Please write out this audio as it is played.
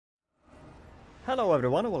Hello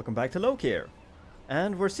everyone and welcome back to Lokhir.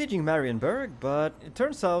 And we're sieging Marienburg, but it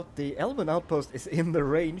turns out the Elven outpost is in the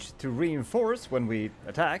range to reinforce when we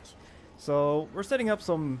attack. So we're setting up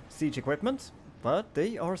some siege equipment, but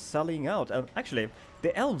they are sallying out. And actually,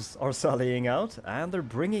 the Elves are sallying out and they're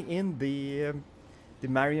bringing in the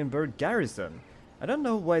Marienburg garrison. I don't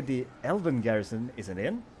know why the Elven garrison isn't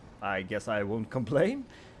in. I guess I won't complain.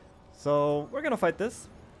 So we're gonna fight this.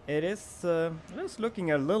 It is looking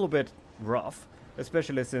a little bit rough,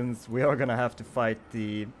 especially since we are gonna have to fight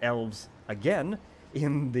the elves again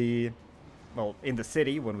in the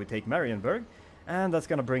city when we take Marienburg, and that's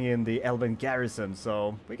gonna bring in the elven garrison.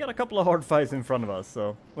 So we got a couple of hard fights in front of us.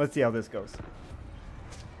 So let's see how this goes.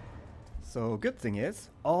 So good thing is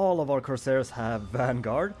all of our corsairs have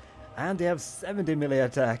vanguard, and they have 70 melee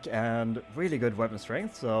attack and really good weapon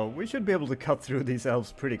strength. So we should be able to cut through these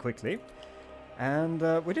elves pretty quickly. And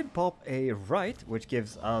we did pop a right, which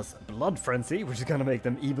gives us Blood Frenzy, which is going to make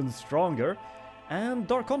them even stronger, and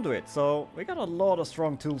Dark Conduit. So we got a lot of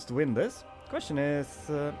strong tools to win this. Question is...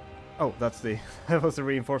 oh, that's the... that was a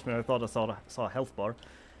reinforcement. I thought I saw a health bar.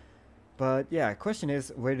 But yeah, question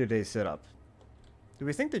is, where do they set up? Do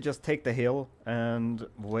we think they just take the hill and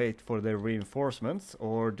wait for their reinforcements,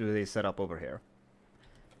 or do they set up over here?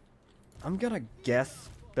 I'm gonna guess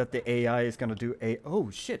that the AI is gonna do a... oh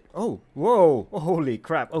shit, oh, whoa, holy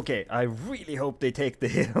crap. Okay, I really hope they take the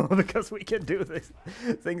hill because we can do this,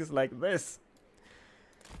 things like this.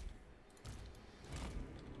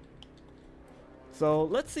 So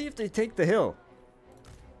let's see if they take the hill.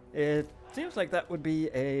 It seems like that would be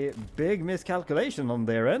a big miscalculation on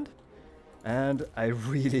their end, and I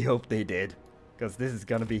really hope they did, because this is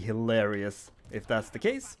gonna be hilarious if that's the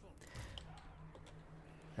case.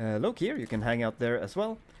 Lokhir, you can hang out there as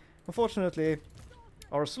well. Unfortunately,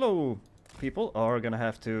 our slow people are gonna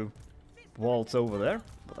have to waltz over there,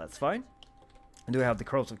 but that's fine. And do we have the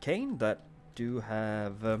Crows of Cain that do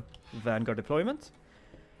have vanguard deployment?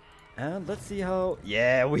 And let's see how...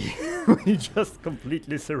 yeah, we we just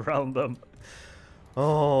completely surround them.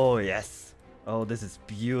 Oh yes. Oh, this is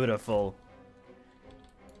beautiful.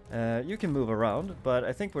 You can move around, but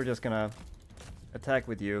I think we're just gonna attack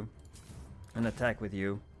with you and attack with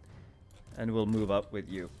you, and we'll move up with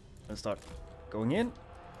you and start going in.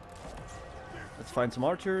 Let's find some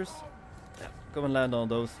archers. Yeah, go and land on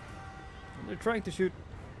those. They're trying to shoot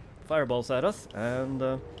fireballs at us,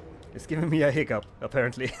 and it's giving me a hiccup,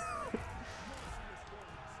 apparently.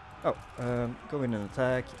 Oh, go in and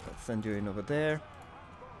attack. Let's send you in over there.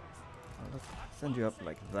 Let's send you up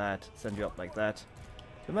like that, send you up like that.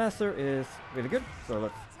 The master is really good, so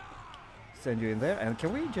let's send you in there. And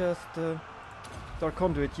can we just Dark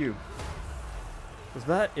Conduit you? Because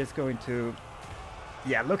that is going to...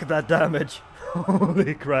 yeah, look at that damage!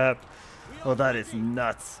 Holy crap! Oh, that is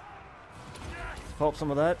nuts! Let's pop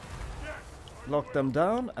some of that. Lock them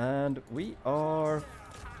down, and we are...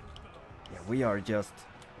 yeah, we are just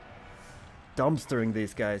dumpstering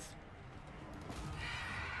these guys.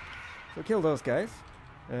 So kill those guys.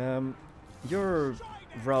 You're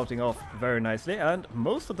routing off very nicely, and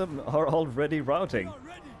most of them are already routing.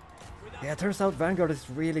 Yeah, it turns out Vanguard is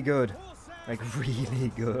really good. Like,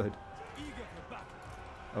 really good.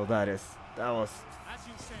 Oh, that was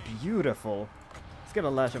beautiful. Let's get a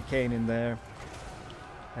Lash of Cain in there.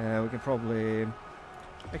 We can probably...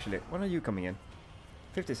 actually, when are you coming in?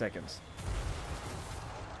 50 seconds.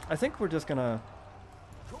 I think we're just gonna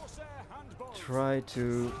try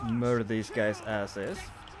to murder these guys as is.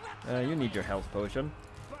 You need your health potion.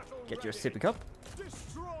 Get your sippy cup.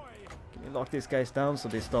 Can you lock these guys down so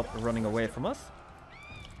they stop running away from us?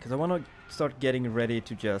 Because I want to start getting ready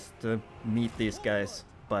to just meet these guys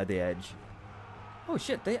by the edge. Oh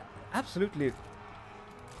shit, they absolutely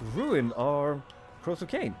ruined our Crows of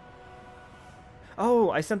Cain. Oh,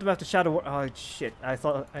 I sent them after Shadow... oh shit, I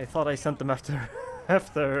thought I sent them after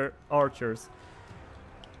after archers.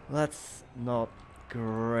 That's not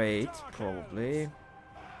great, probably.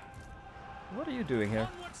 What are you doing here?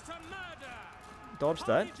 Dodge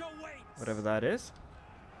that, whatever that is.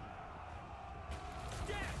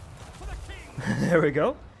 There we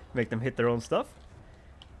go. Make them hit their own stuff.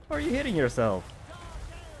 Or are you hitting yourself?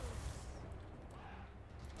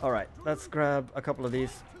 Alright, let's grab a couple of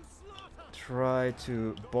these. Try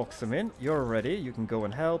to box them in. You're ready, you can go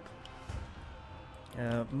and help.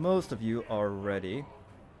 Most of you are ready.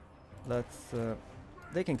 Let's...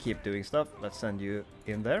 they can keep doing stuff. Let's send you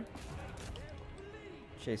in there.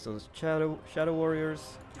 Chase those shadow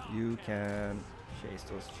warriors. You can chase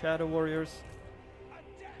those shadow warriors.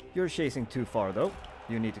 You're chasing too far though.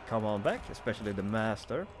 You need to come on back, especially the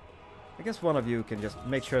master. I guess one of you can just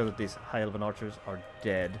make sure that these high elven archers are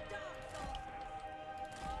dead.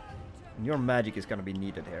 And your magic is gonna be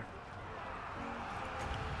needed here.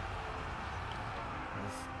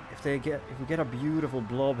 If we get a beautiful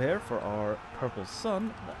blob here for our purple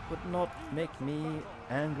sun, that would not make me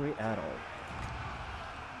angry at all.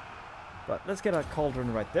 But let's get a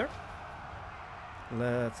cauldron right there.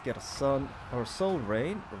 Let's get a sun or soul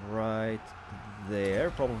rain right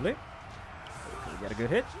there, probably. We get a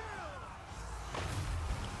good hit.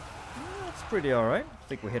 That's pretty alright. I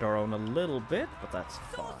think we hit our own a little bit, but that's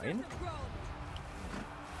fine.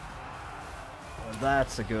 Oh,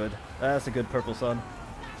 that's a good purple sun.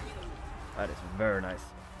 That is very nice.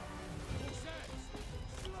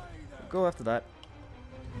 Go after that.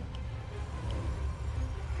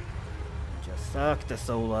 Just suck the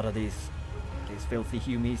soul out of these filthy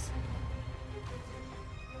humies.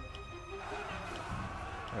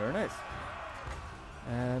 Very nice.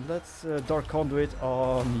 And let's Dark Conduit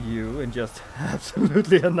on you and just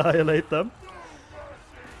absolutely annihilate them.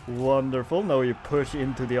 Wonderful. Now you push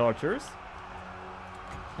into the archers.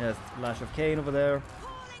 Yes, Lash of Cain over there.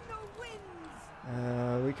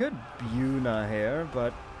 We could Buna here,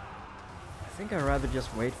 but I think I'd rather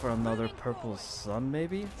just wait for another purple sun,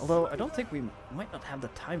 maybe. Although I don't think we might not have the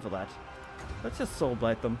time for that. Let's just Soul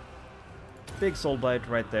Blight them. Big Soul Blight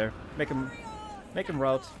right there. Make them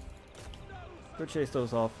rout. Go chase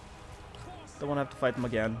those off. Don't want to have to fight them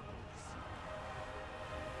again.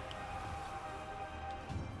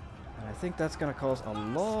 And I think that's gonna cause a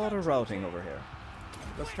lot of routing over here.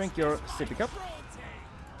 Let's drink your sippy cup.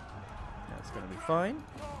 That's gonna be fine.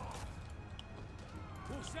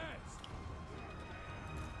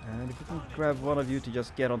 And if we can grab one of you to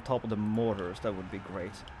just get on top of the mortars, that would be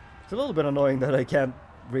great. It's a little bit annoying that I can't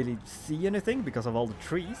really see anything because of all the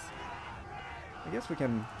trees. I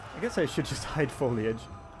guess I should just hide foliage.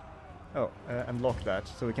 Oh, and lock that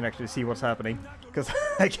so we can actually see what's happening. Because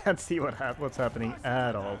I can't see what's happening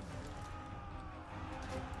at all.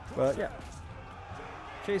 But yeah.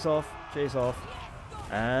 Chase off,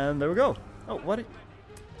 and there we go. Oh,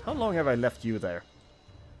 how long have I left you there?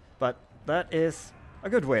 But that is a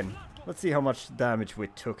good win. Let's see how much damage we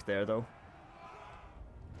took there, though.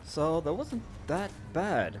 So that wasn't that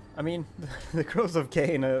bad. I mean, the Crows of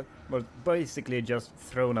Cain was basically just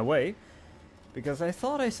thrown away. Because I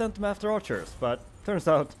thought I sent them after archers, but turns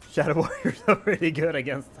out Shadow Warriors are really good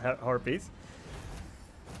against harpies.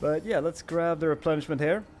 But yeah, let's grab the replenishment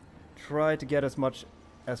here. Try to get as much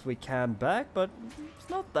as we can back, but it's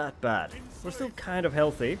not that bad. We're still kind of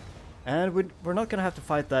healthy, and we're not gonna have to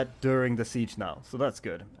fight that during the siege now, so that's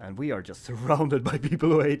good. And we are just surrounded by people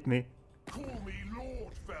who hate me. Call me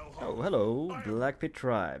Lord Fellheart. Oh, hello, Black Pit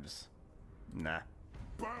Tribes. Nah.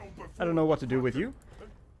 I don't know what to do with you.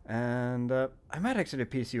 And I might actually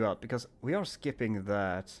piece you out, because we are skipping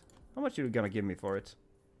that. How much are you gonna give me for it?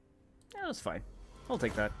 Yeah, that's fine. I'll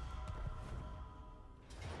take that.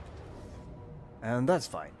 And that's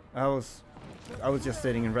fine. I was just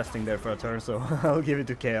sitting and resting there for a turn, so I'll give it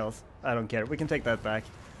to Chaos. I don't care. We can take that back.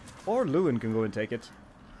 Or Lewin can go and take it.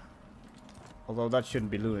 Although that shouldn't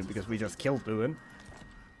be Lewin, because we just killed Lewin.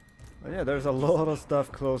 But yeah, there's a lot of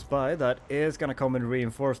stuff close by that is gonna come and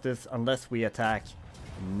reinforce this unless we attack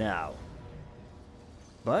now.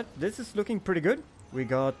 But this is looking pretty good. We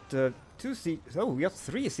got we got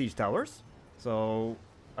 3 siege towers. So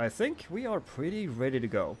I think we are pretty ready to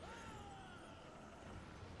go.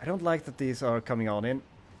 I don't like that these are coming on in,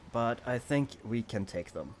 but I think we can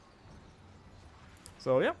take them.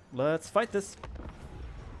 So yeah, let's fight this.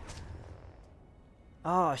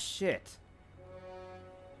 Ah, shit.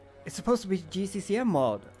 It's supposed to be GCCM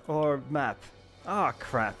mod or map. Ah,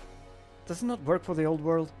 crap. Does it not work for the old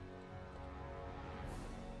world?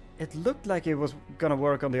 It looked like it was gonna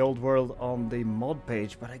work on the old world on the mod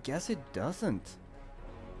page, but I guess it doesn't.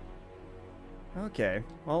 Okay,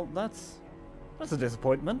 well that's a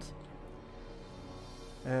disappointment.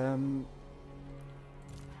 We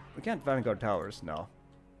can't Vanguard Towers, no.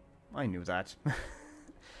 I knew that.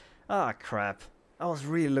 Ah, crap. I was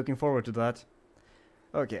really looking forward to that.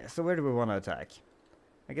 Okay, so where do we want to attack?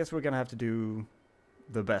 I guess we're gonna have to do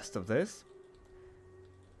the best of this.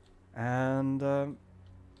 And I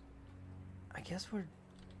guess we're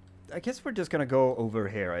just gonna go over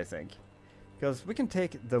here, I think. Because we can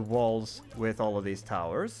take the walls with all of these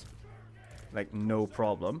towers. Like, no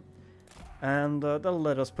problem. And that'll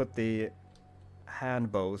let us put the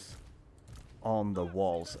hand bows on the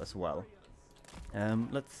walls as well.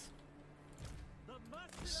 Let's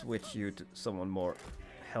switch you to someone more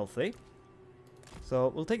healthy. So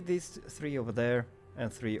we'll take these 3 over there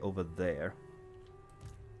and 3 over there.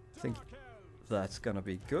 I think that's gonna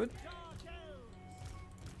be good.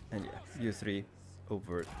 And yeah, you 3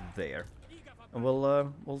 over there. and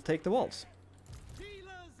we'll take the walls.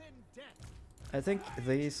 I think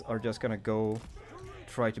these are just gonna go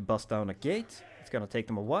try to bust down a gate. It's gonna take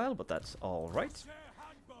them a while, but that's alright.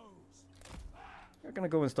 We're gonna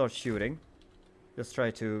go and start shooting. Just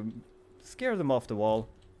try to scare them off the wall.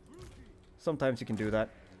 Sometimes you can do that.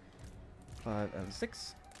 5 and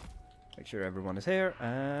 6. Make sure everyone is here,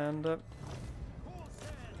 and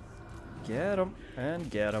get them, and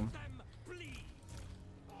get them.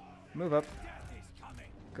 Move up.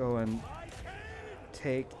 Go and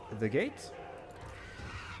take the gate.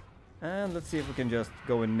 And let's see if we can just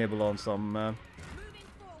go and nibble on some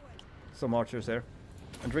archers there.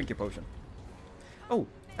 And drink your potion. Oh,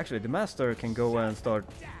 actually the master can go and start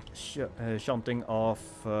shunting off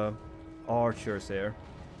archers here.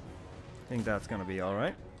 I think that's gonna be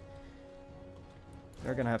alright.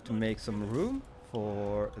 They're gonna have to make some room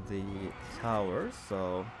for the towers,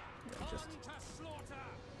 so yeah, just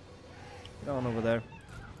get on over there.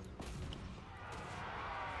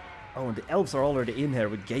 Oh, and the elves are already in here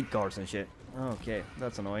with gate guards and shit. Okay,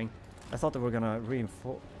 that's annoying. I thought they were gonna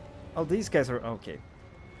reinforce... Oh, these guys are... Okay.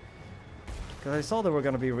 Because I saw there were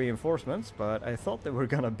gonna be reinforcements, but I thought they were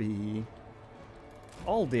gonna be...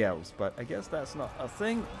 all the elves, but I guess that's not a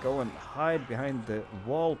thing. Go and hide behind the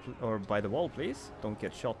wall, or by the wall, please. Don't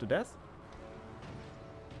get shot to death.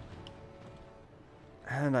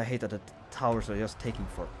 And I hate that the towers are just taking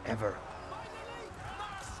forever.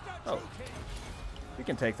 Oh. You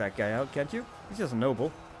can take that guy out, can't you? He's just a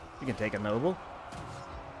noble. You can take a noble.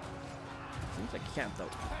 Seems like you can't, though.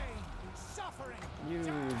 You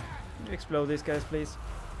explode these guys, please.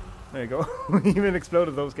 There you go. We even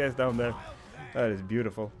exploded those guys down there. That is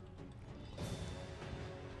beautiful.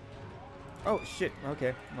 Oh, shit.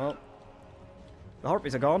 Okay, well. The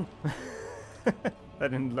harpies are gone. That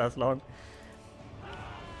didn't last long.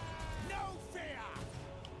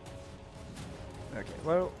 Okay,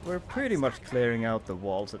 well, we're pretty much clearing out the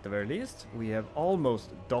walls at the very least. We have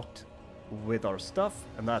almost docked with our stuff,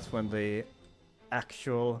 and that's when the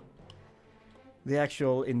actual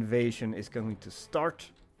invasion is going to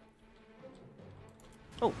start.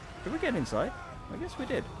 Oh, did we get inside? I guess we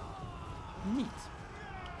did. Neat.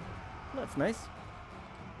 That's nice.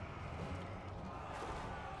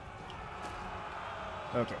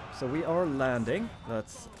 Okay, so we are landing.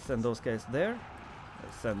 Let's send those guys there.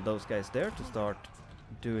 Let's send those guys there to start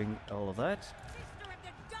doing all of that.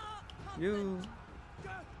 You...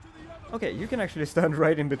 Okay, you can actually stand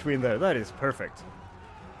right in between there. That is perfect.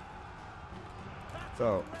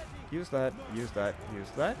 So, use that, use that, use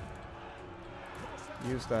that.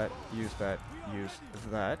 Use that, use that, use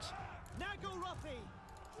that.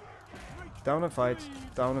 Down and fight,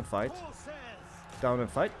 down and fight. Down and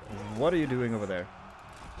fight. What are you doing over there?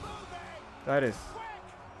 That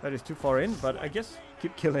is too far in, but I guess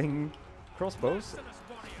keep killing crossbows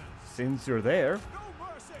since you're there.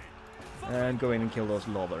 And go in and kill those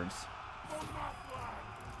lords.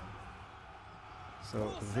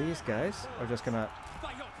 So these guys are just gonna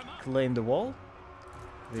claim the wall.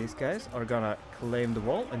 These guys are gonna claim the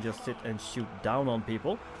wall and just sit and shoot down on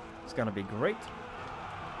people. It's gonna be great.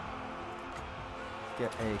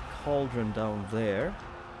 Get a cauldron down there.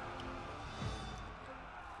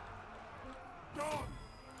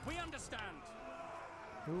 We understand.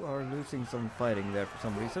 Who are losing some fighting there for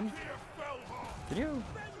some reason? Can you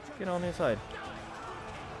get on inside?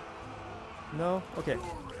 No? Okay.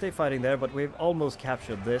 Stay fighting there, but we've almost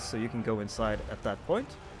captured this, so you can go inside at that point.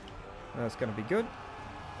 That's gonna be good.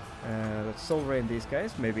 Let's soul rain these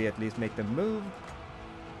guys, maybe at least make them move.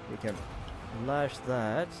 We can lash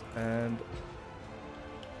that, and...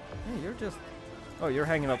 Hey, you're just... Oh, you're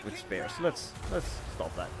hanging up with spears. Let's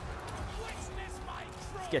stop that.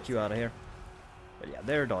 Let's get you out of here. But yeah,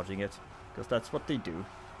 they're dodging it, because that's what they do.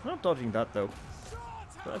 I'm not dodging that, though.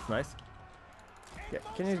 So that's nice. Yeah,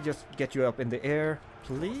 can you just get you up in the air,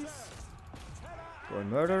 please? Go and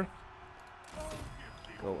murder.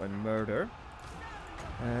 Go and murder.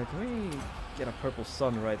 Can we get a purple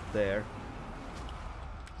sun right there?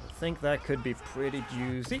 I think that could be pretty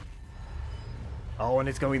juicy. Oh, and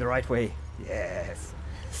it's going the right way. Yes.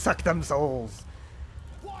 Suck them souls.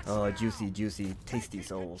 Oh, juicy, juicy, tasty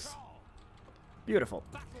souls. Beautiful.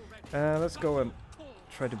 Let's go and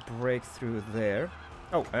try to break through there.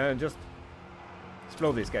 Oh, and just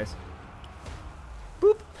explode these guys.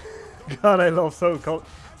 Boop. God, I love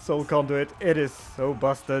Soul Conduit. It is so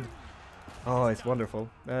busted. Oh, it's wonderful.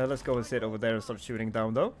 Let's go and sit over there and start shooting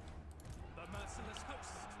down, though.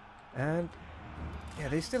 And yeah,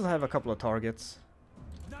 they still have a couple of targets.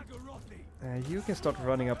 You can start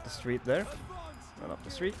running up the street there. Run up the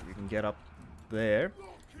street. You can get up there.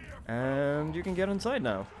 And you can get inside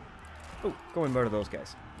now. Oh, go and murder those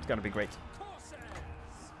guys. It's gonna be great.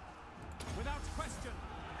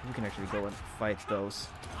 You can actually go and fight those.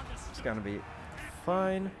 It's gonna be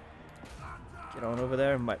fine. Get on over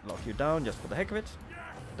there. Might lock you down just for the heck of it.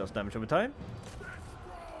 Does damage over time.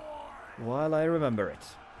 While I remember it.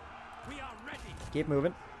 Keep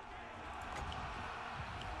moving.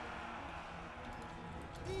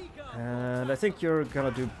 And I think you're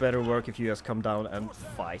gonna do better work if you just come down and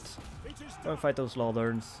fight. Go and fight those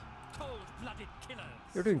Lotherns.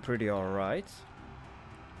 You're doing pretty alright.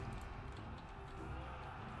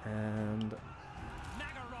 And...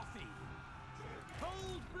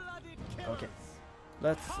 okay.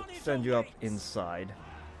 Let's send you up inside.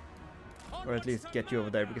 Or at least get you over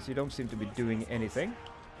there, because you don't seem to be doing anything.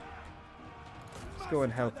 Let's go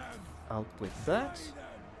and help out with that.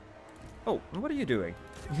 Oh, and what are you doing?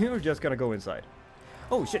 You're just gonna go inside.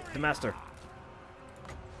 Oh shit, the master.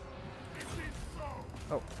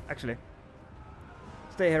 Oh, actually.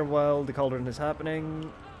 Stay here while the cauldron is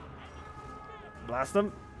happening. Blast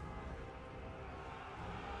them.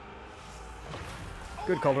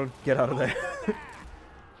 Good cauldron, get out of there.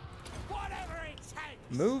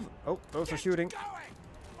 Move. Oh, those are shooting.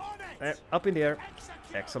 Up in the air.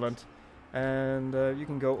 Excellent. And you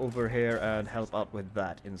can go over here and help out with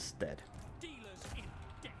that instead.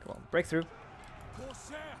 Come on, break through.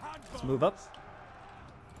 Let's move up.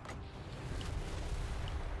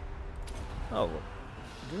 Oh,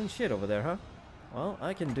 doing shit over there, huh? Well,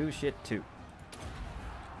 I can do shit too.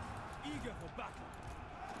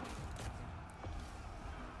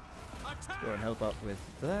 Go and help out with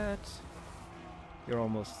that. You're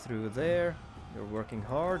almost through there. You're working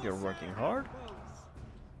hard, you're working hard.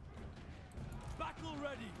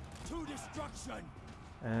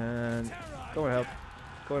 And go and help.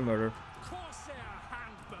 Go and murder.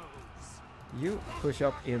 You push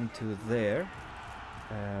up into there.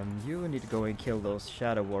 You need to go and kill those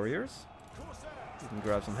shadow warriors. You can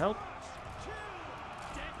grab some help.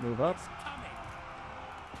 Move up.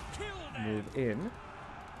 Move in.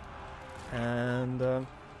 And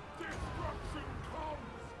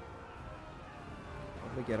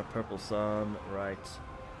probably get a purple sun right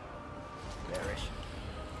there-ish.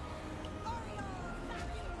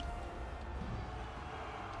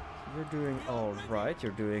 You're doing alright,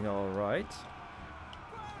 you're doing alright.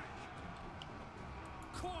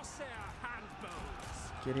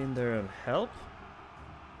 Get in there and help.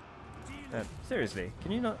 And seriously,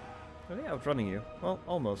 can you not... are they outrunning you? Well,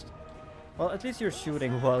 almost. Well, at least you're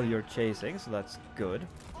shooting while you're chasing, so that's good.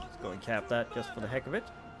 Let's go and cap that just for the heck of it.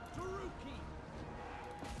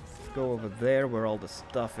 Let's go over there where all the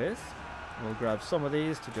stuff is. We'll grab some of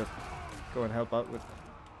these to just go and help out with...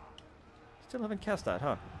 still haven't cast that,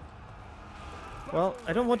 huh? Well,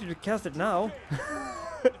 I don't want you to cast it now.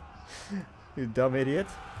 You dumb idiot.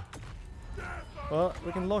 Well,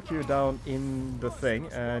 we can lock you down in the thing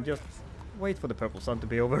and just wait for the purple sun to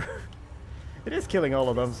be over. It is killing all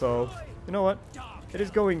of them, so you know what? It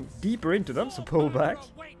is going deeper into them, so pull back.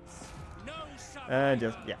 And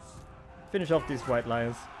just, yeah. Finish off these white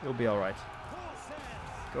lions. You'll be alright.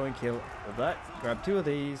 Go and kill all that. Grab 2 of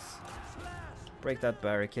these. Break that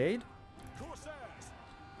barricade.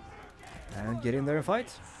 And get in there and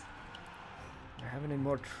fight. Do I have any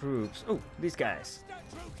more troops? Oh, these guys.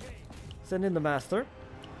 Send in the master.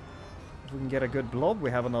 If we can get a good blob, we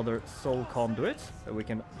have another soul conduit that we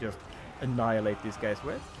can just annihilate these guys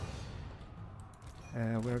with.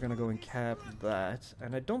 We're gonna go and cap that.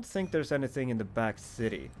 And I don't think there's anything in the back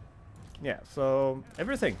city. Yeah, so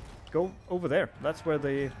everything. Go over there. That's where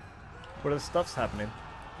the stuff's happening.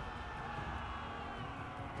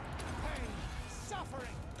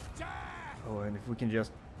 Oh, and if we can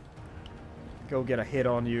just go get a hit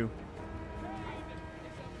on you.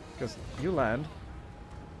 Because you land.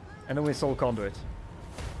 And then we soul conduit.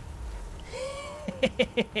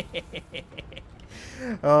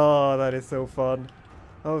 Oh, that is so fun.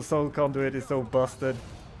 Oh, soul conduit is so busted.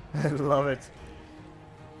 I love it.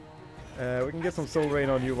 We can get some soul rain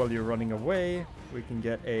on you while you're running away. We can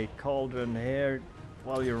get a cauldron here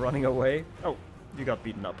while you're running away. Oh, you got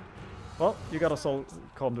beaten up. Well, you got a soul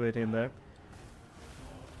conduit in there.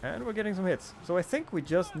 And we're getting some hits. So I think we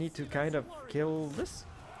just need to kind of kill this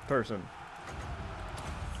person.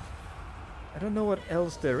 I don't know what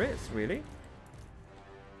else there is, really.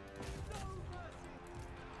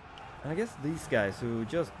 And I guess these guys who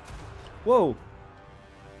just... Whoa!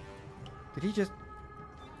 Did he just...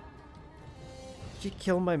 Did he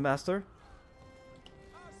kill my master?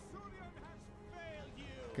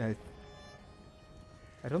 Guys,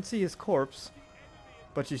 I don't see his corpse.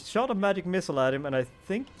 But she shot a magic missile at him and I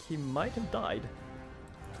think he might have died.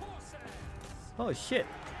 Oh shit.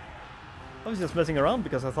 I was just messing around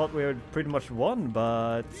because I thought we had pretty much won,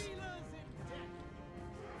 but...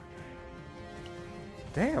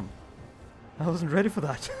 Damn! I wasn't ready for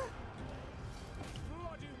that.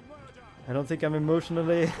 I don't think I'm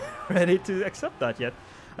emotionally ready to accept that yet.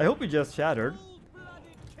 I hope we just shattered.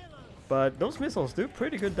 But those missiles do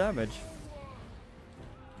pretty good damage.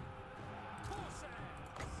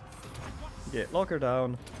 Yeah, lock her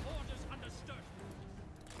down.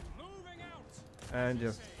 And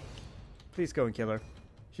just... Please go and kill her.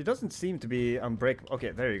 She doesn't seem to be unbreakable.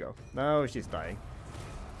 Okay, there you go. Now she's dying.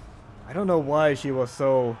 I don't know why she was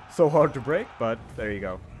so hard to break, but there you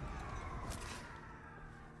go.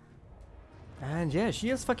 And yeah, she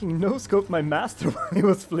has fucking no-scoped my master while he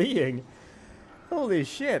was fleeing. Holy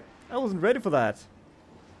shit, I wasn't ready for that.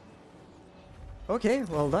 Okay,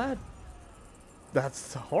 well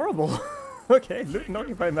that's horrible. Okay, loot and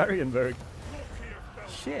occupy Marienburg.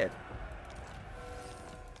 Shit.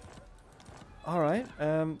 Alright,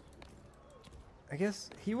 I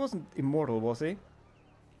guess he wasn't immortal, was he?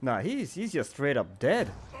 Nah, he's just straight up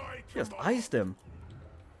dead. Just iced him.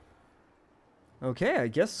 Okay, I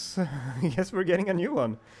guess we're getting a new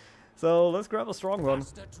one. So let's grab a strong one.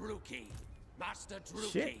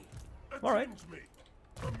 Shit. Alright.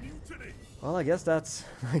 Well, I guess that's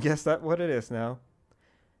what it is now.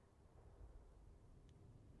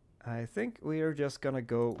 I think we are just gonna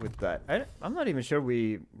go with that. I'm not even sure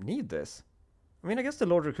we need this. I mean, I guess the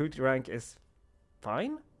Lord Recruit rank is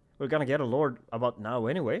fine. We're gonna get a Lord about now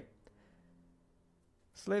anyway.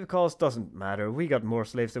 Slave cost doesn't matter. We got more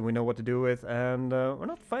slaves than we know what to do with, and we're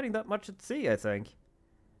not fighting that much at sea, I think.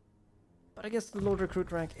 But I guess the Lord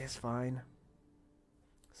Recruit rank is fine.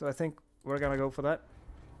 So I think we're gonna go for that.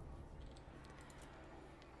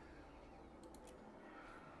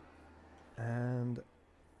 And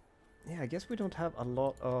yeah, I guess we don't have a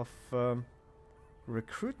lot of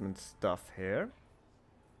recruitment stuff here.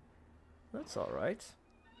 That's alright.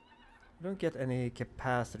 We don't get any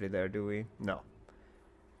capacity there, do we? No.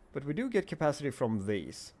 But we do get capacity from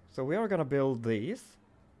these. So we are gonna build these.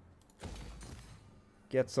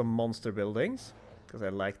 Get some monster buildings, because I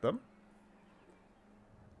like them.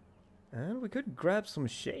 And we could grab some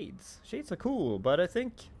shades. Shades are cool, but I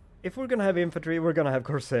think if we're gonna have infantry, we're gonna have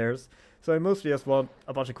corsairs. So I mostly just want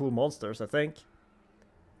a bunch of cool monsters, I think.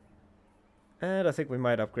 And I think we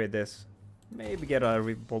might upgrade this. Maybe get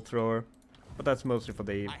a bolt thrower. But that's mostly for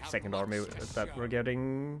the second army that we're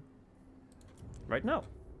getting right now.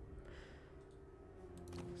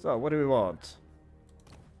 So, what do we want?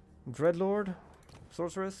 Dreadlord?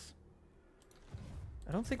 Sorceress?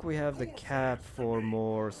 I don't think we have the cap for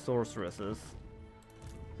more sorceresses.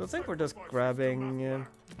 So I think we're just grabbing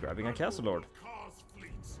a Castle Lord.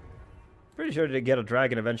 Pretty sure they get a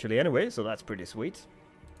dragon eventually anyway, so that's pretty sweet.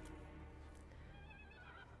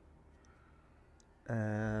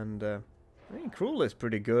 And I mean, Cruel is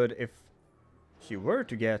pretty good if she were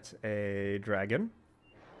to get a dragon.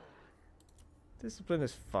 Discipline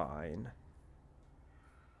is fine.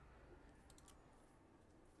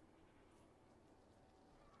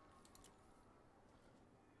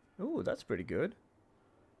 Ooh, that's pretty good.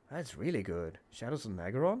 That's really good. Shadows of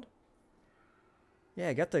Naggaroth? Yeah,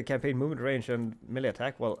 I got the campaign movement range and melee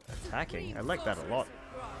attack while attacking. I like that a lot.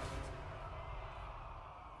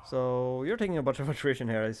 So, you're taking a bunch of attrition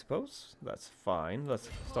here, I suppose. That's fine. Let's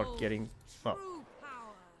start getting... Oh.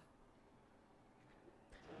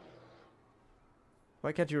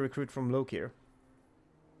 Why can't you recruit from Lokhir?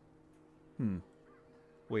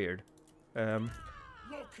 Weird. Lokhir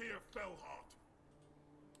Fellheart.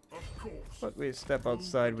 Of course. But we step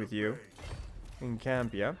outside with you. In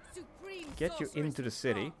camp, yeah. Get you into the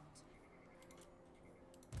city.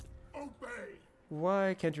 Obey.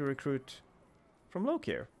 Why can't you recruit from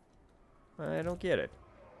Lokhir? I don't get it.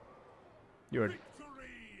 You're...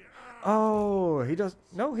 Oh, he does...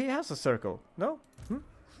 No, he has a circle. No?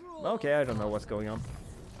 Okay, I don't know what's going on.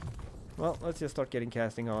 Well, let's just start getting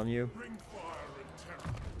casting on you. Bring fire and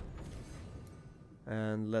terror.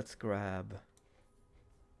 And let's grab...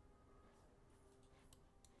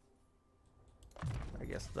 I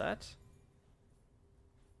guess that.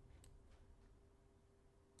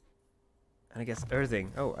 And I guess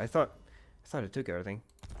earthing. Oh, I thought it took earthing.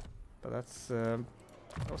 But that's that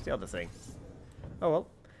was the other thing. Oh well.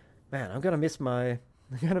 Man, I'm gonna miss my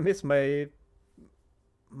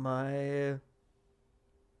my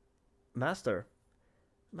master.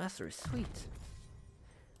 Master is sweet.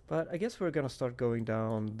 But I guess we're gonna start going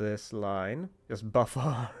down this line. Just buff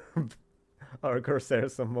our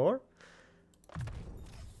corsairs some more.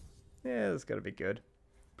 Yeah, that's gonna be good.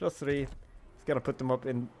 +3. It's gonna put them up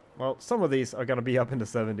in... Well, some of these are gonna be up in the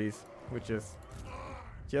 70s, which is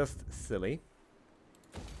just silly.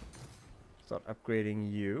 Start upgrading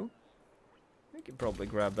you. We can probably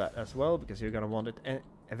grab that as well, because you're gonna want it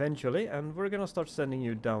eventually, and we're gonna start sending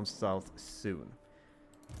you down south soon.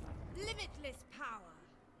 Limitless power.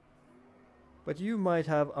 But you might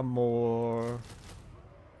have a more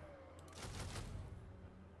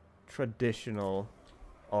traditional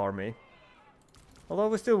army. Although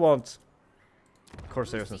we still want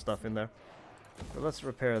corsairs and stuff in there. So let's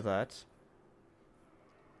repair that.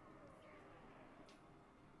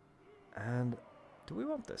 And do we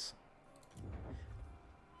want this?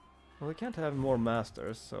 Well, we can't have more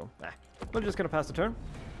masters, so we're just gonna pass the turn.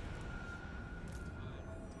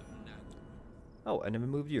 Oh, enemy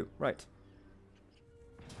moved you. Right.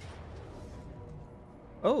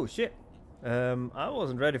 Oh, shit. I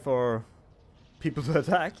wasn't ready for people to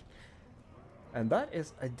attack. And that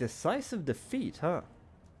is a decisive defeat, huh?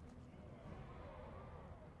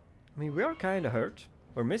 I mean, we are kind of hurt.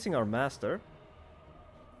 We're missing our master.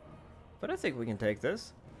 But I think we can take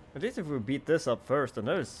this. At least if we beat this up first, and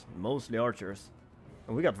there's mostly archers.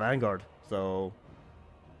 And we got Vanguard, so...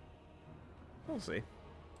 we'll see.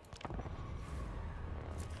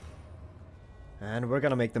 And we're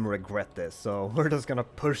gonna make them regret this, so we're just gonna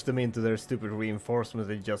push them into their stupid reinforcements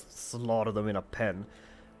and just slaughter them in a pen.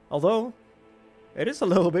 Although, it is a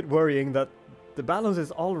little bit worrying that the balance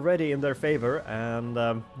is already in their favor, and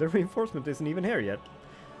the reinforcement isn't even here yet.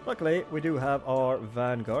 Luckily, we do have our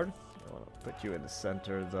Vanguard. I want to put you in the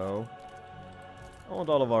center, though. I want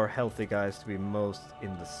all of our healthy guys to be most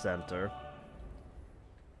in the center.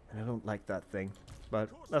 And I don't like that thing. But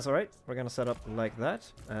that's alright. We're gonna set up like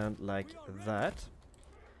that, and like that.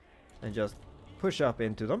 And just push up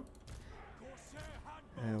into them.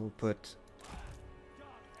 And we'll put...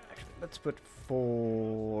 actually, let's put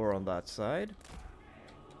 4 on that side.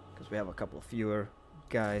 Because we have a couple of fewer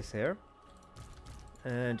guys here.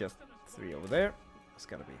 And just 3 over there. It's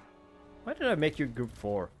gonna be... why did I make you group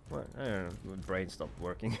 4? Well, I don't know, my brain stopped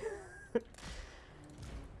working.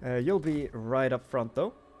 You'll be right up front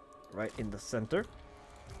though. Right in the center.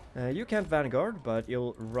 You can't vanguard, but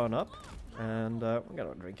you'll run up. And I'm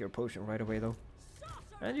gonna drink your potion right away though.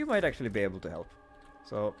 And you might actually be able to help.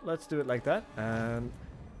 So let's do it like that. And...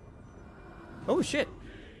 oh shit!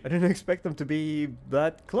 I didn't expect them to be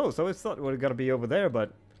that close. I always thought it was gonna be over there,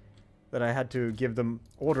 but... then I had to give them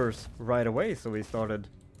orders right away, so we started...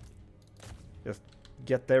 just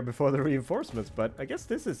get there before the reinforcements. But I guess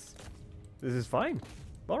this is fine.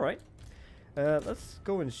 Alright. Let's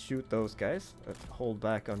go and shoot those guys. Let's hold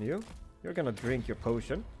back on you. You're gonna drink your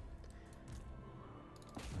potion.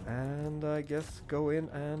 And I guess go in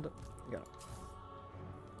and... yeah.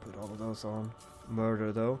 Put all of those on.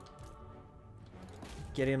 Murder though.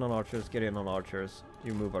 Get in on archers, get in on archers.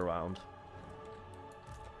 You move around.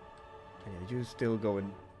 Yeah, you still go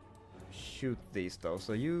and shoot these though,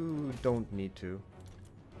 so you don't need to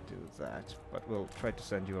do that. But we'll try to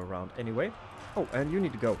send you around anyway. Oh, and you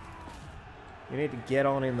need to go. You need to get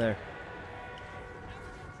on in there.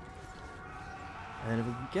 And if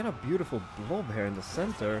we can get a beautiful blob here in the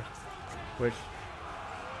center, which...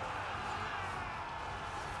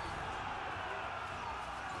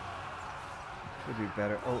 should be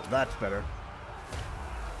better. Oh, that's better.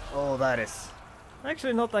 Oh, that is...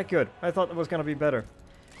 actually not that good. I thought it was gonna be better.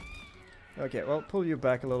 Okay, well, pull you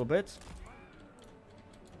back a little bit.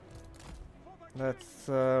 Let's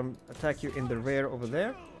attack you in the rear over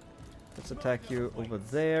there. Let's attack you over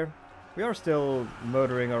there. We are still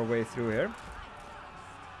murdering our way through here.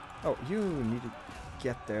 Oh, you need to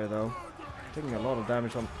get there though. Taking a lot of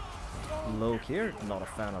damage on Lokhir. Not a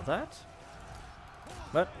fan of that.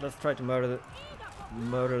 But let's try to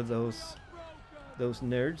murder those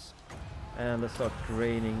nerds. And let's start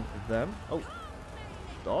draining them. Oh,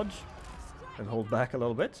 dodge. And hold back a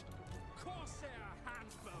little bit.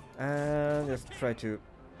 And just try to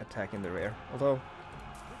attack in the rear. Although,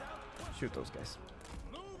 shoot those guys.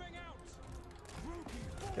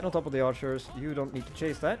 Get on top of the archers. You don't need to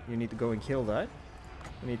chase that. You need to go and kill that.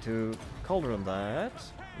 You need to cauldron that.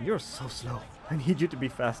 You're so slow. I need you to be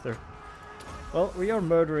faster. Well, we are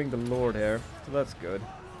murdering the Lord here, so that's good.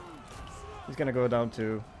 He's gonna go down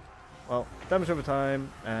to... well, damage over time,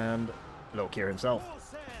 and Lokhir himself.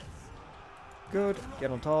 Good,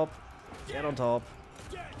 get on top, get on top,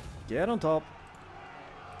 get on top.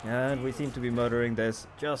 And we seem to be murdering this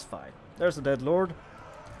just fine. There's a dead lord.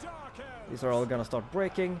 These are all gonna start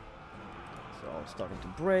breaking. These are all starting to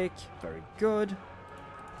break, very good.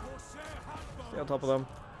 Stay on top of them.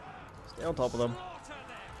 Stay on top of them.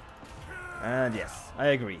 And yes, I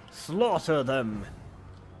agree. Slaughter them!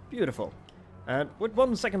 Beautiful. And with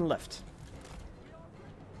 1 second left,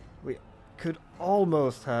 we could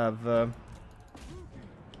almost have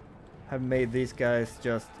made these guys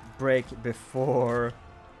just break before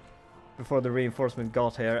the reinforcement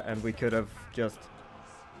got here, and we could have just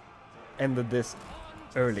ended this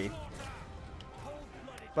early.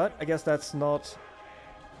 But I guess that's not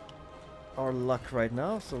our luck right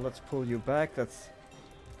now, so let's pull you back. Let's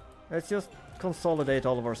just consolidate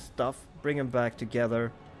all of our stuff, bring them back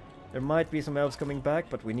together. There might be some elves coming back,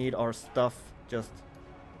 but we need our stuff just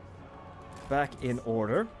back in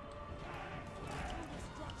order.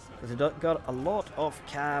 Because I got a lot of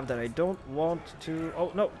cav that I don't want to...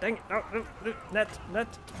 Oh, no, dang it, no, net.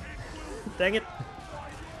 Dang it.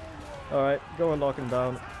 Alright, go and lock him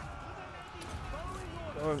down.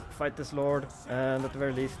 Go and fight this lord, and at the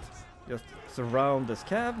very least, just surround this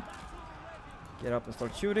cav. Get up and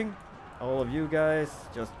start shooting. All of you guys,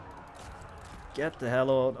 just get the hell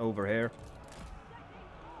on over here.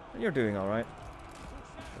 And you're doing alright.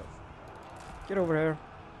 So, get over here.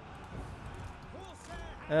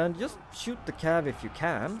 And just shoot the cav if you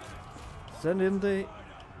can. Send in the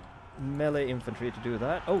melee infantry to do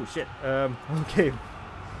that. Oh shit, okay.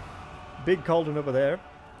 Big cauldron over there.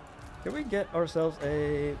 Can we get ourselves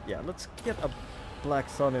a... Yeah, let's get a black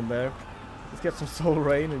sun in there. Let's get some soul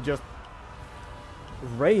rain and just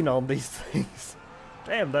rain on these things.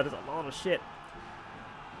 Damn, that is a lot of shit.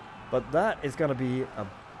 But that is gonna be a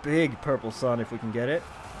big purple sun if we can get it.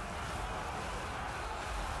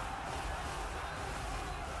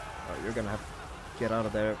 Oh, you're gonna have to get out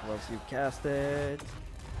of there once you cast it.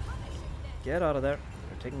 Get out of there.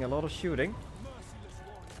 You're taking a lot of shooting.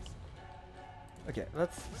 Okay,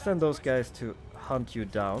 let's send those guys to hunt you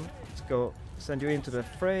down. Let's go send you into the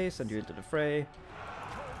fray,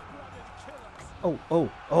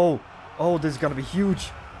 Oh, this is gonna be huge.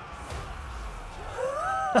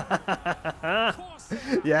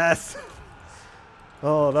 Yes!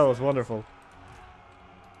 Oh, that was wonderful.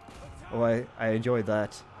 Oh, I enjoyed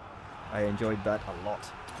that. I enjoyed that a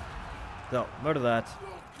lot. So, murder that.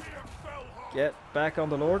 Get back on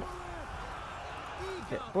the lord.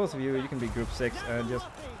 Okay, both of you can be group 6 and just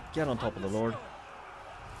get on top of the lord.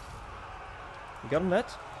 You got a net?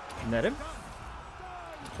 Net him.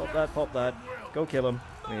 Pop that. Go kill him.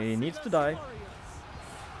 He needs to die.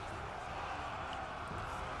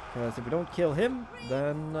 Because if we don't kill him,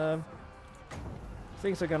 then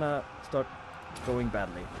things are gonna start going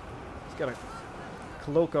badly. Just got a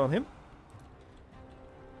cloak on him.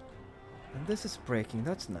 And this is breaking,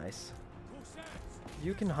 that's nice.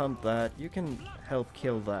 You can hunt that, you can help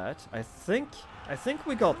kill that. I think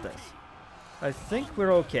we got this. I think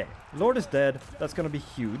we're okay. Lord is dead, that's gonna be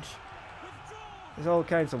huge. There's all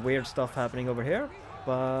kinds of weird stuff happening over here,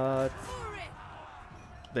 but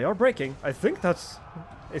they are breaking. I think that's...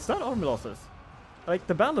 It's not army losses. Like,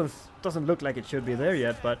 the balance doesn't look like it should be there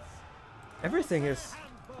yet, but everything is...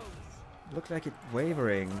 Look like it's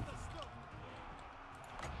wavering.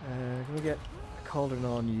 Can we get a cauldron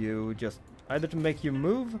on you? Just either to make you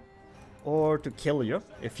move, or to kill you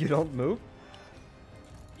if you don't move.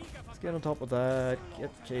 Let's get on top of that.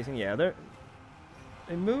 Get chasing. Yeah,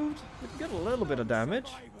 they moved. We got a little bit of damage,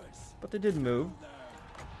 but they did move.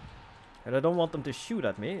 And I don't want them to shoot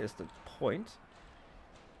at me, is the point.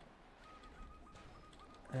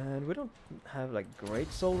 And we don't have like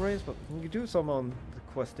great soul rays, but we can do some on the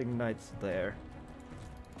questing knights there.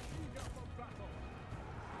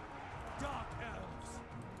 Dark Elves.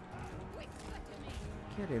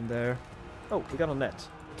 Get in there. Oh, we got a net.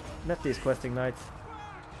 Net these questing knights.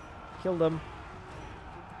 Kill them.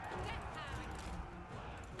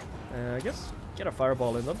 I guess get a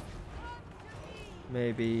fireball in them.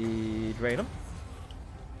 Maybe drain them.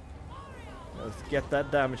 Let's get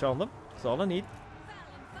that damage on them. That's all I need.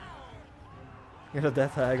 Get a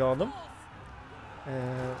death hag on them.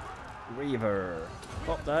 Reaver.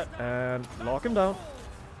 Pop that and lock him down.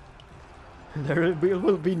 There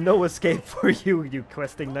will be no escape for you, you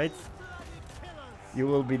questing knights. You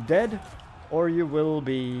will be dead, or you will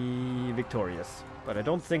be victorious. But I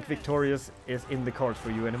don't think victorious is in the cards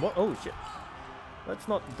for you anymore. Oh shit. Let's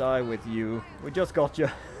not die with you. We just got you.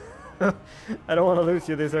 I don't want to lose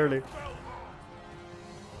you this early.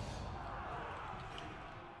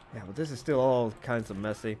 Yeah, but this is still all kinds of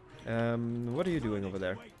messy. What are you doing over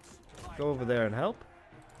there? Go over there and help.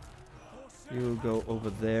 You go over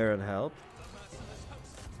there and help.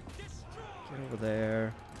 Get over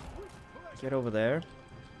there. Get over there.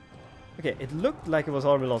 Okay, it looked like it was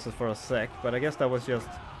army losses for a sec, but I guess that was just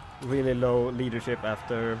really low leadership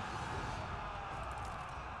after...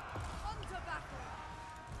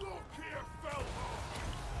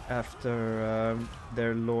 After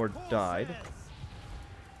their lord died.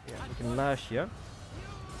 Yeah, we can lash you.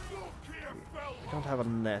 don't have a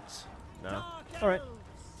net. No. Alright.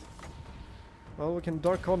 Well, we can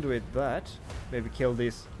Dark Conduit that. Maybe kill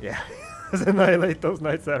these. Yeah. Annihilate those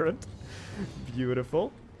Knights Errant.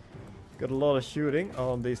 Beautiful. Got a lot of shooting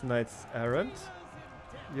on these Knights Errant.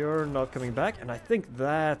 You're not coming back, and I think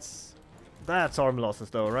that's arm losses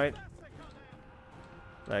though, right?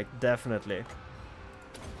 Like, definitely.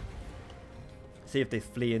 See if they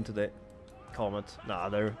flee into the comet. Nah,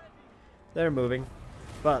 they're moving.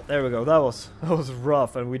 But there we go. That was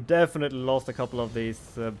rough, and we definitely lost a couple of these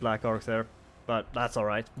black arcs there. But that's all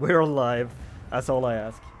right. We're alive. That's all I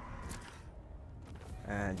ask.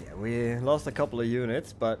 And yeah, we lost a couple of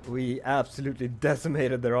units, but we absolutely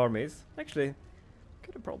decimated their armies. Actually,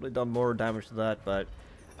 could have probably done more damage to that, but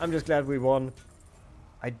I'm just glad we won.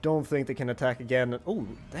 I don't think they can attack again. Oh,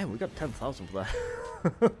 damn, we got 10,000 for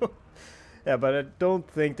that. Yeah, but I don't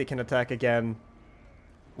think they can attack again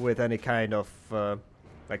with any kind of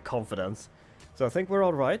like confidence. So I think we're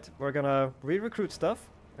all right. We're gonna re-recruit stuff,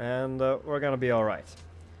 and we're gonna be all right.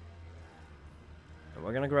 And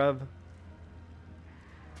we're gonna grab.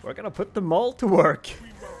 We're gonna put them all to work.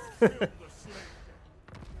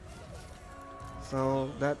 So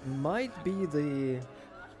that might be the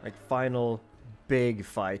like final big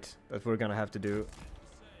fight that we're gonna have to do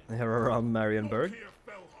here around Marienburg.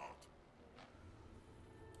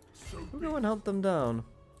 We'll go and hunt them down.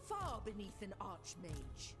 Far beneath an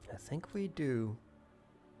archmage. I think we do.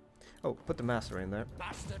 Oh, put the master in there.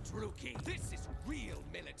 Master Druki, this is real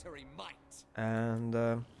military might.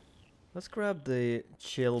 And let's grab the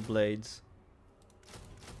chill blades.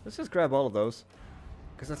 Let's just grab all of those,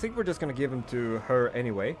 because I think we're just gonna give them to her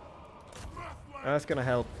anyway. And that's gonna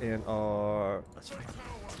help in our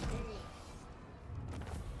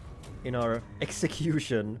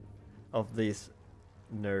execution of these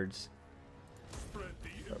nerds.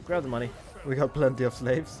 So grab the money. We got plenty of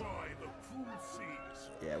slaves.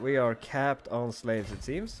 Yeah, we are capped on slaves, it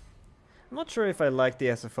seems. I'm not sure if I like the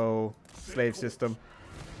SFO slave system.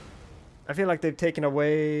 I feel like they've taken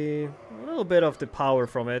away a little bit of the power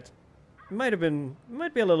from it. It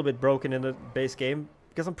might be a little bit broken in the base game,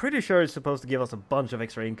 because I'm pretty sure it's supposed to give us a bunch of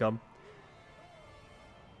extra income.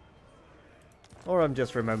 Or I'm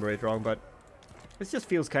just remembering it wrong, but this just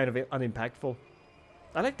feels kind of unimpactful.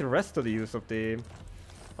 I like the rest of the use of the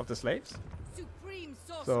slaves.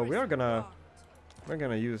 So we're gonna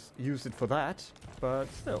use it for that,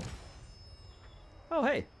 but still. Oh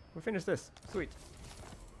hey, we finished this. Sweet.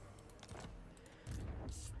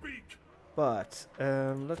 Speak. But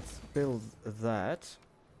let's build that.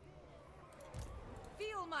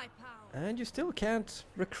 Feel my power. And you still can't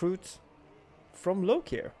recruit from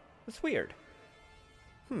Lokhir. That's weird.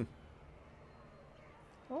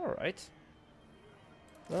 Alright.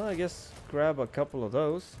 Well, I guess grab a couple of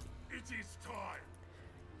those. It is time.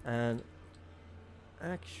 And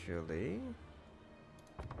actually,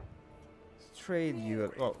 let's trade you.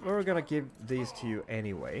 Well, we're gonna give these to you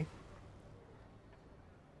anyway.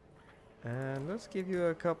 And let's give you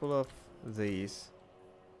a couple of these.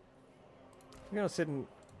 We're gonna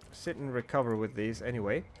sit and recover with these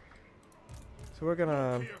anyway. So we're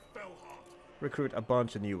gonna recruit a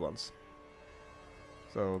bunch of new ones.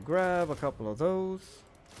 So grab a couple of those.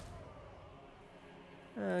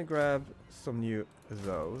 And grab some new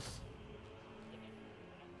those.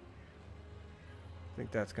 I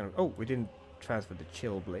think that's gonna... Oh, we didn't transfer the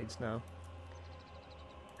chill blades now.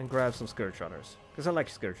 And grab some scourge runners, because I like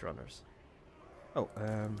scourge runners. Oh,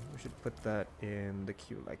 we should put that in the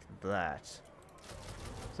queue like that.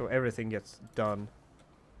 So everything gets done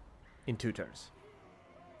in 2 turns.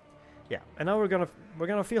 Yeah, and now we're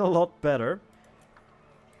gonna feel a lot better.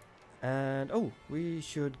 And oh, we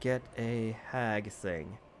should get a hag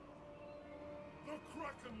thing. The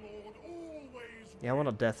Kraken Lord always. Yeah, I want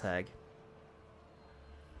a death hag.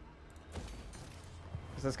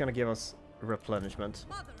 Because that's gonna give us replenishment.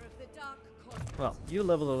 Mother of the Dark Cosmos. Well, you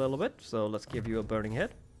leveled a little bit, so let's give you a burning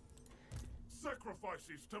head.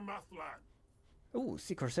 Sacrifices to Mathlan. Ooh,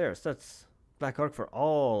 see corsairs. That's black arc for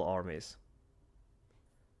all armies.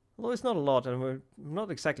 Although it's not a lot, and we're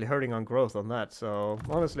not exactly hurting on growth on that, so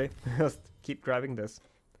honestly, just keep grabbing this.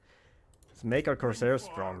 Let's make our corsairs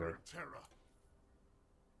stronger.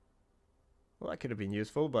 Well, that could have been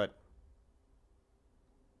useful, but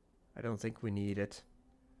I don't think we need it.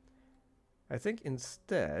 I think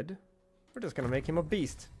instead, we're just gonna make him a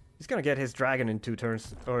beast. He's gonna get his dragon in 2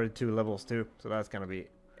 turns, or 2 levels too, so that's gonna be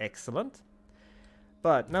excellent.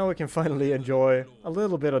 But now we can finally enjoy a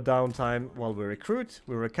little bit of downtime while we recruit,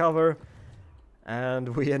 we recover,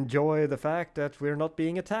 and we enjoy the fact that we're not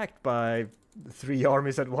being attacked by 3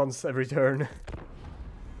 armies at once every turn.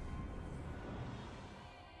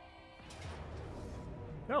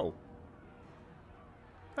 No.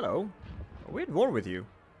 Hello. Are we at war with you?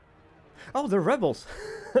 Oh, they're rebels!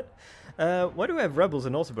 Why do we have rebels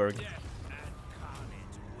in Osberg?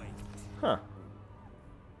 Huh.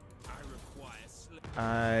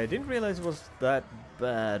 I didn't realize it was that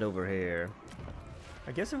bad over here.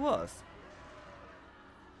 I guess it was.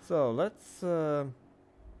 So let's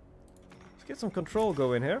get some control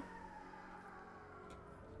going here.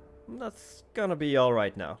 That's gonna be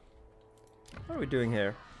alright now. What are we doing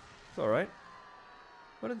here? It's alright.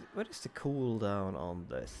 What is the cooldown on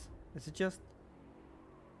this? Is it just...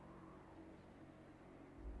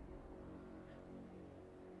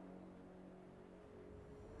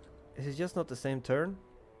 Is it just not the same turn?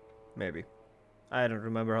 Maybe. I don't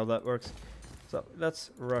remember how that works. So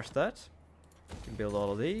let's rush that. We can build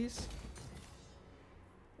all of these.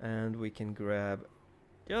 And we can grab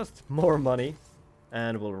just more money.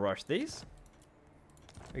 And we'll rush these.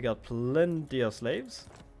 We got plenty of slaves.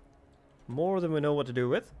 More than we know what to do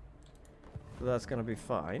with. So that's gonna be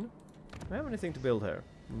fine. Do I have anything to build here?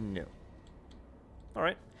 No.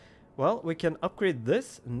 Alright. Well, we can upgrade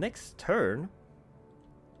this next turn.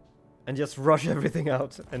 And just rush everything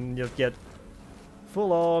out. And just get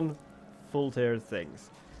full on, full tier things.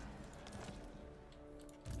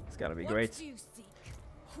 It's gonna be great.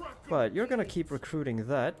 But you're gonna keep recruiting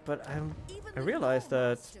that. But I realized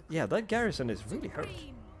that, yeah, that garrison is really hurt.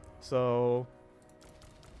 So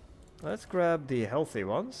let's grab the healthy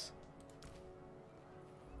ones.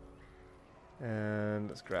 And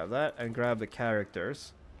let's grab that and grab the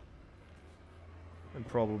characters. And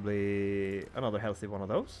probably another healthy one of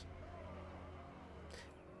those.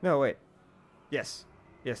 No, wait. Yes.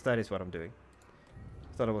 Yes, that is what I'm doing.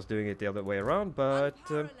 Thought I was doing it the other way around, but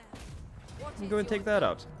I'm going to take that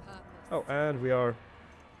out. Oh, and we are...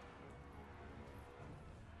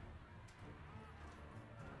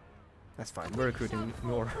 That's fine, we're recruiting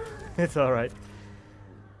more. It's alright.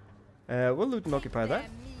 We'll loot and occupy that.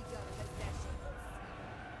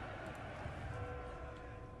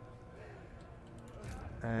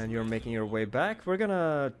 And you're making your way back. We're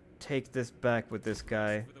gonna take this back with this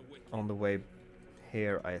guy on the way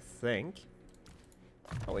here, I think.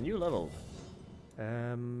 Oh, a new level.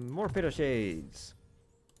 More Pit of Shades.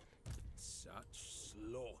 Such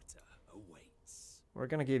slaughter awaits. We're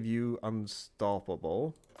gonna give you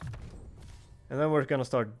Unstoppable. And then we're gonna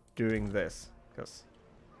start doing this, because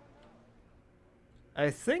I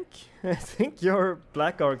think your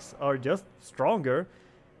Black Arcs are just stronger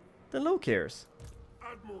than Lokhirs.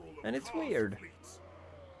 And it's weird.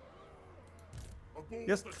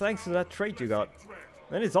 Just thanks to that trait you got.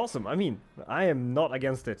 And it's awesome. I mean, I am not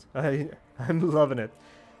against it. I'm loving it.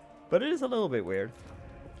 But it is a little bit weird.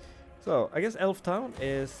 So, I guess Elf Town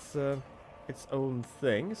is its own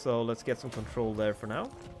thing. So let's get some control there for now.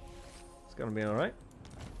 It's gonna be alright.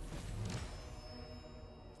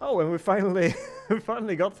 Oh, and we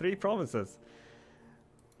finally got 3 provinces.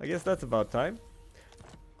 I guess that's about time.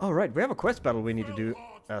 Alright, we have a quest battle we need to do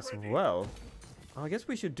as well. I guess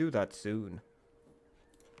we should do that soon.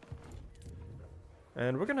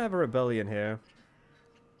 And we're gonna have a rebellion here.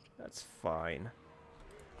 That's fine.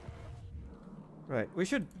 Right, we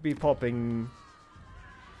should be popping...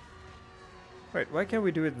 Right, why can't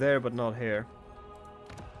we do it there but not here?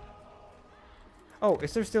 Oh,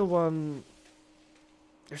 is there still one...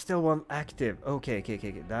 There's still one active. Okay,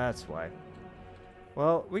 that's why.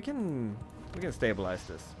 Well, we can stabilize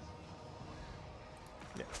this.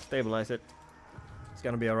 Yeah, stabilize it. It's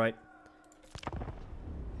gonna be alright.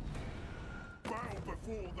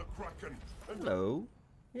 Hello.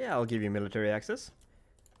 Yeah, I'll give you military access.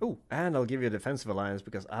 Oh, and I'll give you a defensive alliance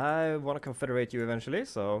because I want to confederate you eventually,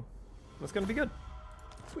 so that's gonna be good.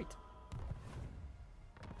 Sweet.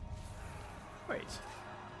 Wait.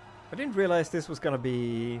 I didn't realize this was gonna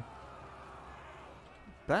be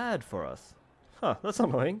bad for us. Huh, that's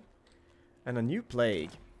annoying. And a new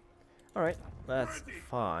plague. Alright, that's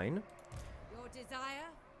fine. Your desire?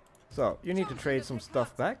 So, you need to trade some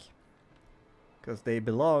stuff back. Because they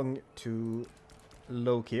belong to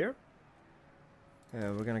Lokhir.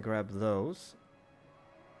 We're gonna grab those.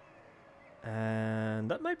 And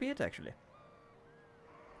that might be it, actually.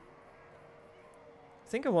 I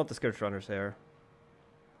think I want the Scourge Runners here.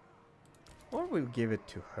 Or we'll give it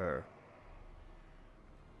to her.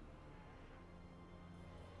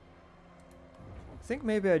 I think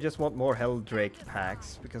maybe I just want more Helldrake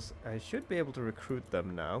packs, because I should be able to recruit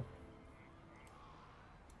them now.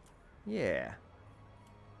 Yeah.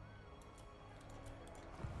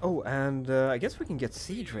 Oh, and I guess we can get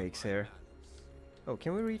Sea Drakes here. Oh,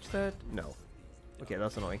 can we reach that? No. Okay,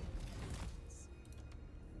 that's annoying.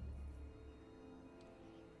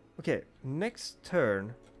 Okay, next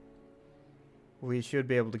turn we should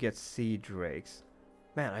be able to get sea drakes.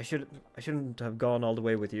 Man, I shouldn't have gone all the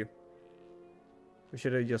way with you. We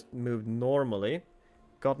should have just moved normally,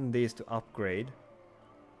 gotten these to upgrade,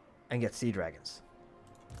 and get sea dragons.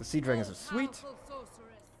 The sea dragons are sweet,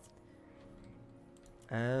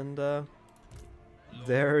 and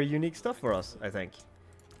they're unique stuff for us, I think.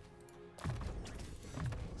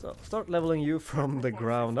 So start leveling you from the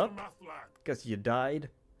ground up, because you died.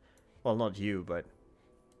 Well, not you, but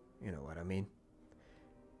you know what I mean.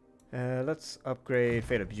 Let's upgrade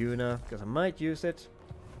Fate of Yuna, because I might use it.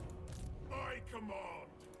 My command.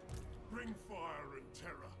 Bring fire and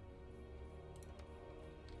terror.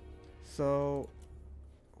 So,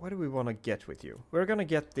 what do we want to get with you? We're gonna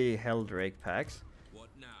get the Helldrake packs. What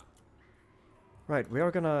now? Right, we are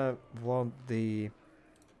gonna want the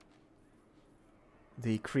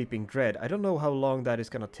Creeping Dread. I don't know how long that is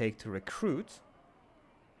gonna take to recruit.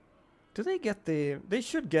 Do they get the... They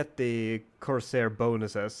should get the Corsair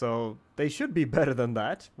bonuses, so they should be better than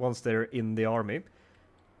that once they're in the army.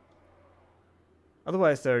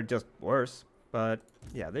 Otherwise they're just worse, but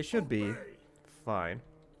yeah, they should be fine.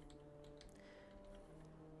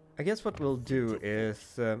 I guess what we'll do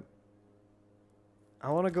is... I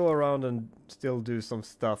want to go around and still do some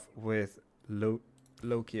stuff with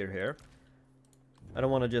Lokhir here. I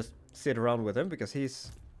don't want to just sit around with him, because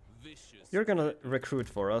he's... You're gonna recruit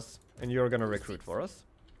for us, and you're gonna recruit for us.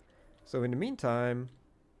 So in the meantime,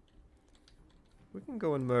 we can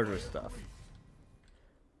go and murder stuff.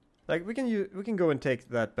 Like we can go and take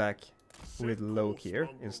that back with Lokhir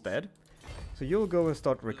instead. So you'll go and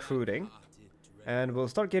start recruiting, and we'll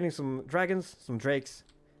start getting some dragons, some drakes,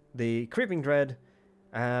 the Creeping Dread,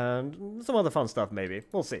 and some other fun stuff maybe.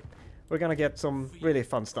 We'll see. We're gonna get some really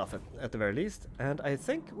fun stuff at the very least, and I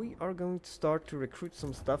think we are going to start to recruit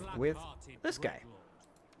some stuff with this guy.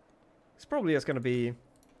 It's probably just gonna be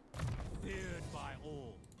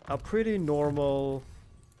a pretty normal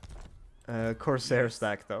Corsair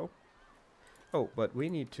stack though. Oh, but we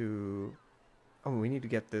need to... Oh, we need to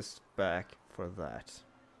get this back for that.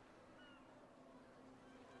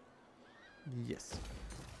 Yes.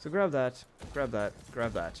 So grab that, grab that,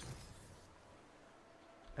 grab that.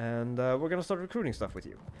 And we're gonna start recruiting stuff with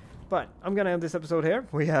you. But I'm gonna end this episode here.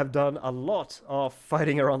 We have done a lot of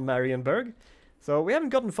fighting around Marienburg, so we haven't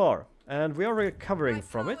gotten far, and we are recovering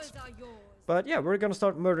from it. But yeah, we're gonna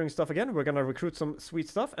start murdering stuff again. We're gonna recruit some sweet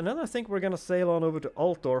stuff, and then I think we're gonna sail on over to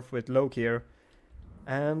Altdorf with Lokhir.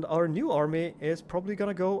 And our new army is probably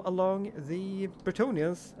gonna go along the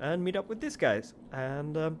Bretonnians and meet up with these guys,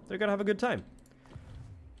 and they're gonna have a good time.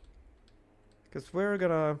 Because we're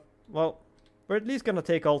gonna, well, we're at least gonna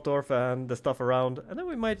take Altdorf and the stuff around, and then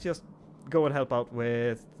we might just go and help out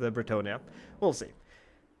with the Bretonnia. We'll see.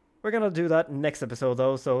 We're gonna do that next episode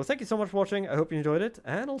though, so thank you so much for watching, I hope you enjoyed it,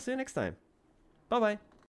 and I'll see you next time. Bye bye!